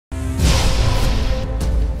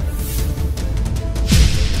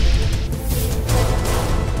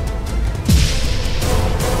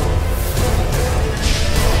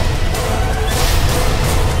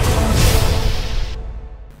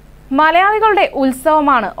മലയാളികളുടെ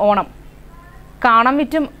ഉത്സവമാണ് ഓണം. കാണം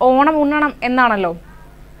വിറ്റും ഓണം ഉണ്ണണം എന്നാണല്ലോ.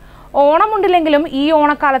 ഓണമുണ്ടില്ലെങ്കിലും ഈ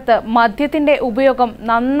ഓണക്കാലത്ത് മദ്യത്തിന്റെ ഉപയോഗം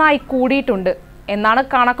നന്നായി കൂടിയിട്ടുണ്ട് എന്നാണ്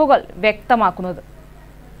കണക്കുകൾ വ്യക്തമാക്കുന്നത്.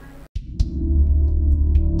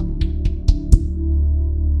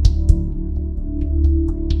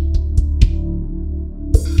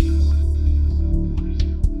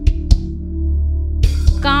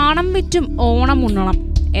 കാണം വിറ്റും ഓണം ഉണ്ണണം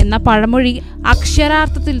എന്ന പഴമൊഴി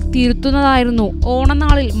അക്ഷരാർത്ഥത്തിൽ തിരുത്തുന്നതായിരുന്നു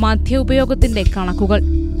ഓണനാളിൽ മദ്യ ഉപയോഗത്തിന്റെ കണക്കുകൾ.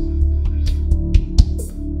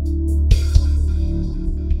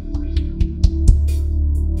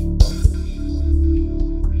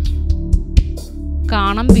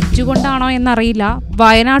 കാണം വിറ്റുകൊണ്ടാണോ എന്നറിയില്ല,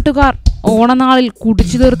 വയനാട്ടുകാർ ഓണനാളിൽ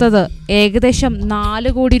കുടിച്ചു തീർത്തത് ഏകദേശം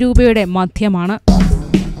 4 കോടി രൂപയുടെ മദ്യമാണ്.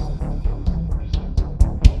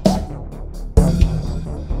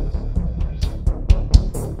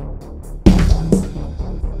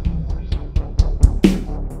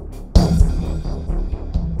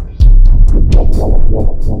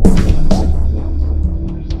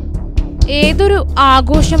 ഏതൊരു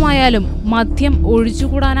ആഘോഷമായാലും മദ്യം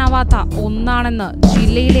ഒഴിച്ചുകൂടാനാവാത്ത ഒന്നാണെന്ന്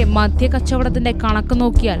ജില്ലയിലെ മദ്യ കച്ചവടത്തിന്റെ കണക്ക്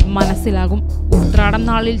നോക്കിയാൽ മനസ്സിലാകും. ഉത്രാടം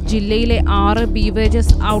നാളിൽ ജില്ലയിലെ 6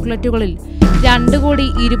 ബീവറേജസ് ഔട്ട്ലെറ്റുകളിൽ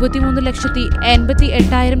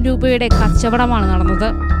 2,23,88,000 രൂപയുടെ കച്ചവടമാണ് നടന്നത്.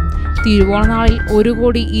 തിരുവോണനാളിൽ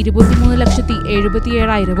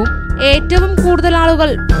 1,23,77,000. ഏറ്റവും കൂടുതൽ ആളുകൾ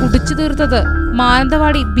കുടിച്ചു തീർത്തത്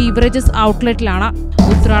മാനന്തവാടി ബീവറേജസ് ഔട്ട്ലെറ്റിലാണ്.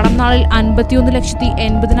 ഉത്രാടം നാളിൽ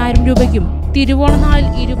 51,80,000 രൂപയ്ക്കും തിരുവോണനാളിൽ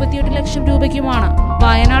 28 ലക്ഷം രൂപയ്ക്കുമാണ്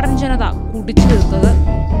വയനാടൻ ജനത കുടിച്ചു തീർത്തത്.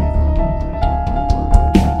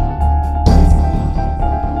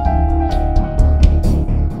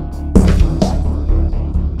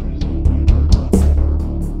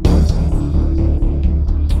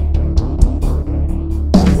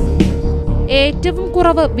 ഏറ്റവും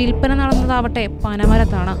കുറവ് വിൽപ്പന നടന്നതാവട്ടെ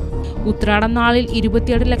പനമരത്താണ്. ഉത്രാടം നാളിൽ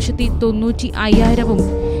 27,90,000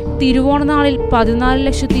 തിരുവോണനാളിൽ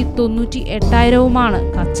 14,98,000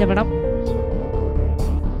 കച്ചവടം.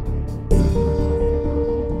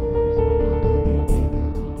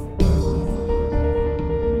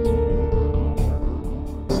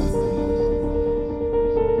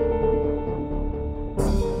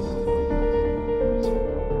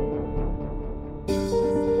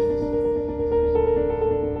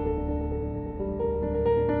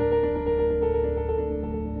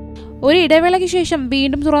 ഒരു ഇടവേളയ്ക്ക് ശേഷം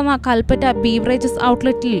വീണ്ടും തുറന്ന കൽപ്പറ്റ ബീവറേജസ്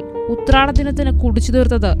ഔട്ട്ലെറ്റിൽ ഉത്രാട ദിനത്തിന് കുടിച്ചു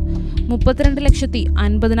തീർത്തത്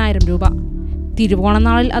 32,50,000 രൂപ.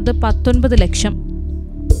 തിരുവോണനാളിൽ അത് 19 ലക്ഷം.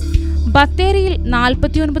 ബത്തേരിയിൽ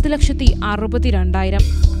 49,62,000.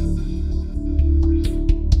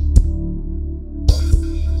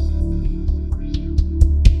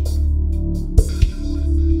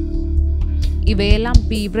 ഇവയെല്ലാം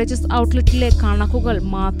ബീവറേജസ് ഔട്ട്ലെറ്റിലെ കണക്കുകൾ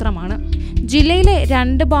മാത്രമാണ്. ജില്ലയിലെ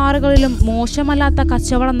 2 ബാറുകളിലും മോശമല്ലാത്ത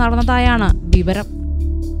കച്ചവടം നടന്നതായാണ് വിവരം.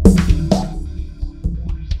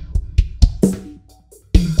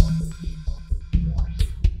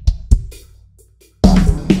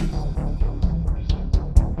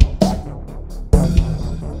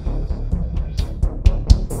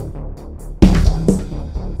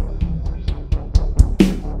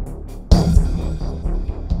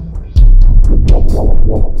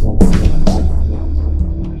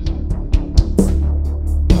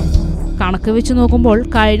 കണക്ക് വെച്ച് നോക്കുമ്പോൾ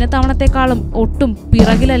കഴിഞ്ഞ തവണത്തെക്കാളും ഒട്ടും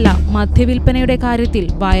പിറകിലല്ല മദ്യവിൽപ്പനയുടെ കാര്യത്തിൽ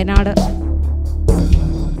വയനാട്.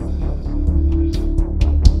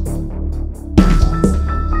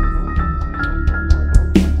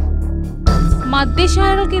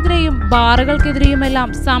 മദ്യശാലകൾക്കെതിരെയും ബാറുകൾക്കെതിരെയുമെല്ലാം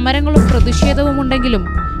സമരങ്ങളും പ്രതിഷേധവും ഉണ്ടെങ്കിലും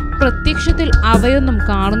പ്രത്യക്ഷത്തിൽ അവയൊന്നും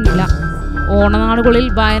കാണുന്നില്ല. ഓണനാളുകളിൽ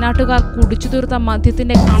വയനാട്ടുകാർ കുടിച്ചു തീർത്ത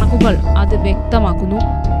മദ്യത്തിന്റെ കണക്കുകൾ അത് വ്യക്തമാക്കുന്നു.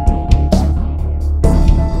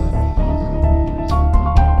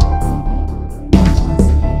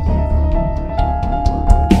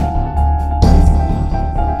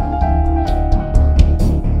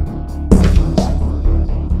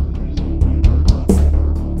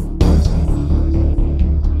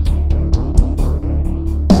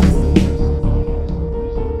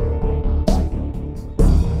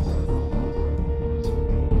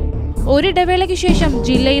 ഒരിടവേളയ്ക്ക് ശേഷം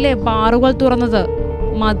ജില്ലയിലെ ബാറുകൾ തുറന്നത്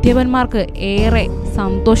മദ്യപന്മാർക്ക് ഏറെ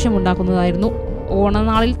സന്തോഷമുണ്ടാക്കുന്നതായിരുന്നു.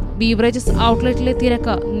 ഓണനാളിൽ ബീവറേജസ് ഔട്ട്ലെറ്റിലെ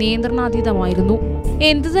തിരക്ക് നിയന്ത്രണാതീതമായിരുന്നു.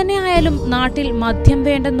 എന്തുതന്നെയായാലും നാട്ടിൽ മദ്യം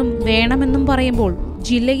വേണ്ടെന്നും വേണമെന്നും പറയുമ്പോൾ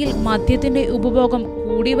ജില്ലയിൽ മദ്യത്തിന്റെ ഉപഭോഗം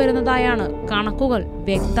കൂടി വരുന്നതായാണ് കണക്കുകൾ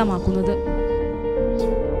വ്യക്തമാക്കുന്നത്.